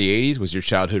born in the 80s? Was your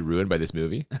childhood ruined by this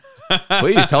movie?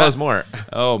 Please tell us more.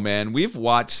 Oh man, we've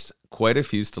watched quite a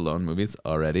few Stallone movies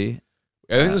already.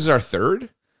 I think this is our third.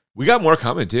 We got more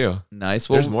coming too. Nice.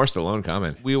 There's Well, more Stallone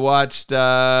coming. we watched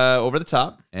Over the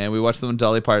Top, and we watched them with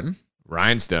Dolly Parton.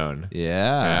 Rhinestone.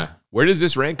 Yeah. Yeah. Where does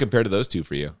this rank compared to those two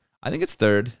for you? I think it's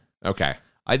third. Okay.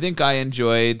 I think I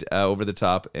enjoyed Over the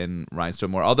Top and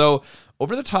Rhinestone more. Although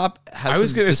Over the Top has I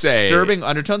was some gonna say- disturbing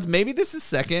undertones. Maybe this is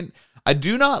second. I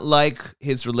do not like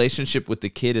his relationship with the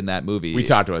kid in that movie. We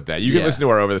talked about that. You can Yeah. listen to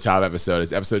our Over the Top episode.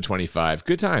 It's episode 25.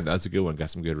 Good time. That was a good one. Got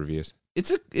some good reviews.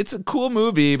 It's a cool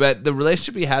movie, but the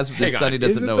relationship he has with his Hang son, on. he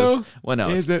doesn't Is it, know. though? Well, no.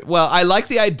 Is it? Well, I like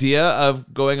the idea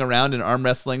of going around and arm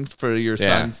wrestling for your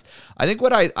Yeah. sons. I think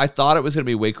what I thought it was going to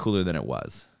be way cooler than it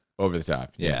was. Over the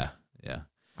Top. Yeah.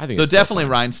 I think So it's still definitely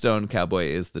fun. Rhinestone Cowboy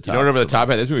is the top. You know what Over the Top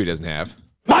had this movie doesn't have?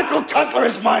 Michael Cutler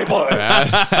is my boy.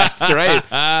 That's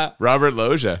right. Robert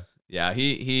Loggia. Yeah,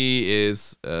 he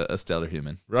is a stellar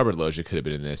human. Robert Loggia could have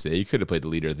been in this. He could have played the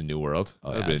leader of the New World. Oh,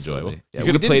 That would have been absolutely. enjoyable. Yeah, he we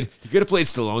could have played. didn't- He could have played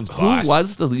Stallone's Who boss.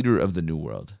 was the leader of the New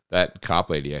World? That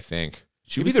cop lady? I think.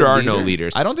 She Maybe was there the are no leader?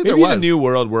 leaders. I don't think Maybe there was. in the New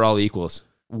World, we're all equals.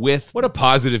 With What a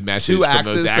positive message two from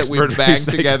those axes axe that we murderers bang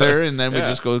that together, goes- and then we Yeah.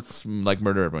 just go like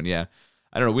murder everyone. Yeah,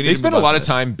 I don't know. We need They to spent a move on lot from of this.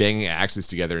 time banging axes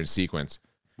together in sequence.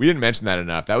 We didn't mention that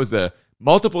enough. That was the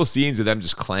multiple scenes of them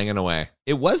just clanging away.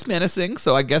 It was menacing,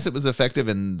 so I guess it was effective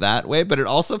in that way. But it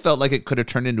also felt like it could have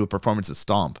turned into a performance of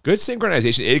Stomp. Good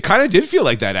synchronization. It kind of did feel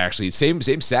like that actually. Same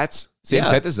sets, same Yeah.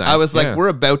 set design. I was like, Yeah. we're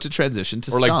about to transition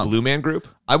to or Stomp. like Blue Man Group.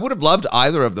 I would have loved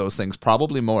either of those things,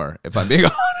 probably more, if I'm being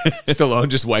honest. Stallone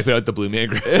just wiping out the Blue Man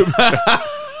Group.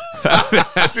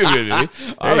 That's a good movie.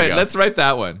 All right, let's write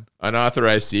that one.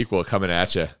 Unauthorized sequel coming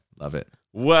at you. Love it.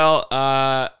 Well,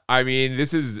 I mean,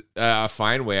 this is a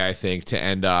fine way, I think, to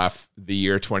end off the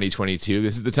year 2022.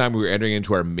 This is the time we were entering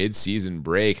into our mid-season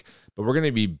break, but we're going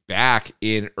to be back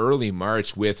in early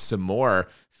March with some more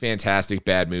fantastic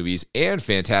bad movies and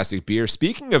fantastic beer.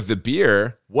 Speaking of the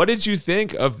beer, what did you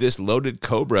think of this Loaded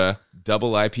Cobra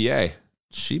double IPA?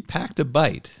 She packed a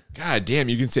bite. God damn,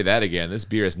 you can say that again. This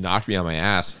beer has knocked me on my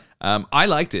ass. I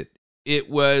liked it. It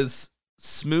was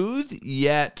smooth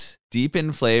yet deep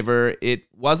in flavor. It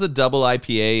was a double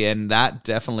IPA, and that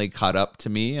definitely caught up to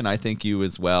me, and I think you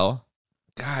as well.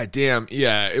 God damn.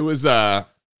 Yeah, it was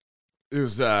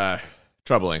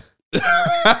troubling.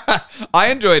 I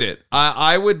enjoyed it.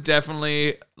 I would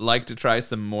definitely like to try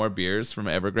some more beers from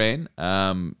Evergreen.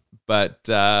 But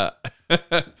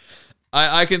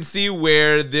I can see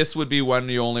where this would be one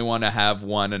you only want to have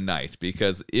one a night,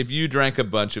 because if you drank a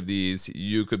bunch of these,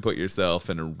 you could put yourself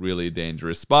in a really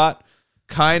dangerous spot,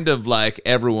 kind of like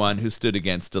everyone who stood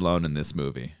against Stallone in this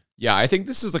movie. Yeah, I think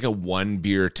this is like a 1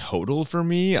 beer total for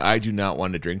me. I do not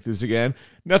want to drink this again.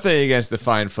 Nothing against the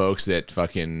fine folks at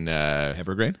fucking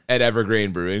Evergreen? At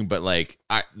Evergreen Brewing, but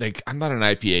I'm not an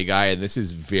IPA guy, and this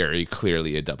is very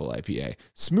clearly a double IPA.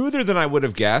 Smoother than I would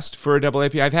have guessed for a double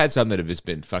IPA. I've had some that have just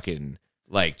been fucking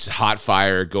like just hot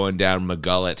fire going down my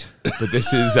gullet, but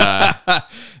this is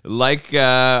like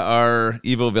our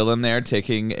evil villain there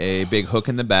taking a big hook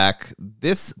in the back.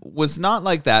 This was not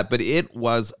like that, but it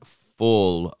was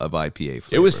full of IPA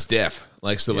flavor. It was stiff,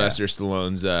 like Sylvester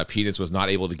Stallone's penis was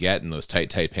not able to get in those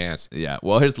tight pants. Yeah,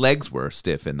 well, his legs were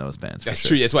stiff in those pants. That's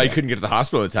true. That's why he couldn't get to the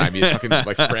hospital at the time. He was fucking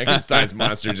like Frankenstein's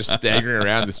monster just staggering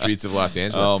around the streets of Los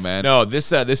Angeles. Oh, man. No,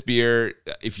 this beer,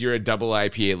 if you're a double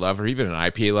IPA lover, even an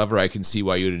IPA lover, I can see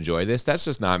why you'd enjoy this. That's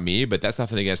just not me, but that's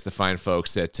nothing against the fine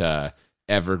folks at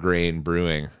Evergreen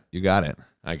Brewing. You got it.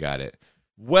 I got it.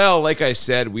 Well, like I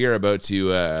said, we are about to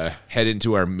head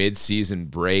into our mid-season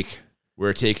break.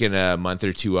 We're taking a month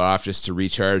or two off just to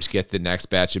recharge, get the next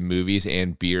batch of movies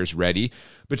and beers ready.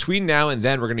 Between now and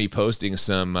then, we're going to be posting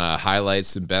some highlights,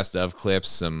 some best of clips,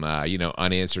 some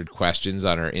unanswered questions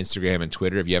on our Instagram and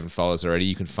Twitter. If you haven't followed us already,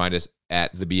 you can find us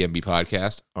at the BMB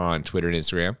Podcast on Twitter and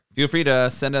Instagram. Feel free to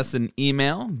send us an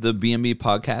email,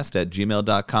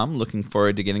 thebmbpodcast@gmail.com. Looking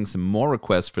forward to getting some more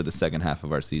requests for the second half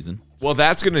of our season. Well,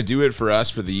 that's going to do it for us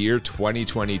for the year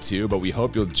 2022, but we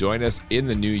hope you'll join us in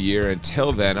the new year.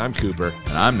 Until then, I'm Cooper.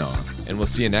 And I'm Noah. And we'll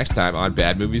see you next time on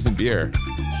Bad Movies and Beer.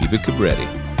 Keep it Cabretti.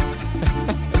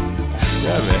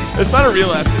 Yeah, man. It's not a real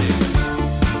last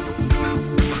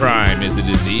name. Crime is a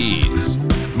disease.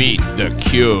 Meet the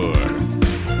cure.